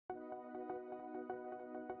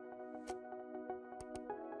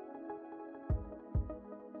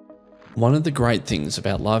One of the great things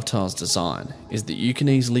about LiveTile's design is that you can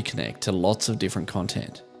easily connect to lots of different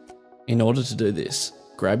content. In order to do this,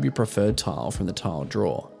 grab your preferred tile from the tile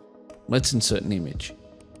drawer. Let's insert an image.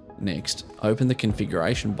 Next, open the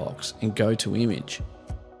configuration box and go to Image.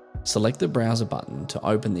 Select the browser button to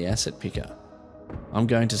open the asset picker. I'm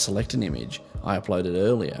going to select an image I uploaded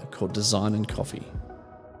earlier called Design and Coffee.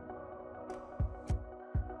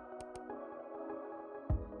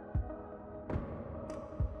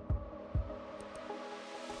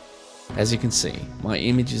 As you can see, my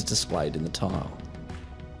image is displayed in the tile.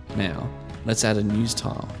 Now, let's add a news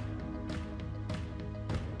tile.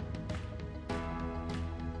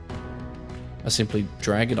 I simply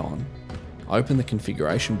drag it on, open the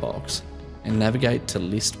configuration box, and navigate to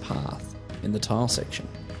List Path in the tile section.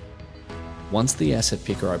 Once the asset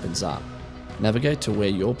picker opens up, navigate to where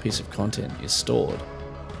your piece of content is stored.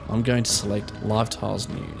 I'm going to select LiveTiles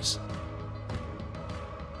News.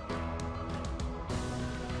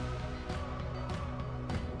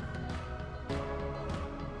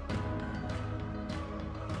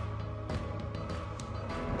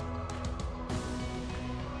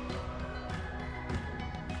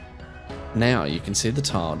 Now you can see the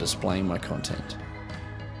tile displaying my content.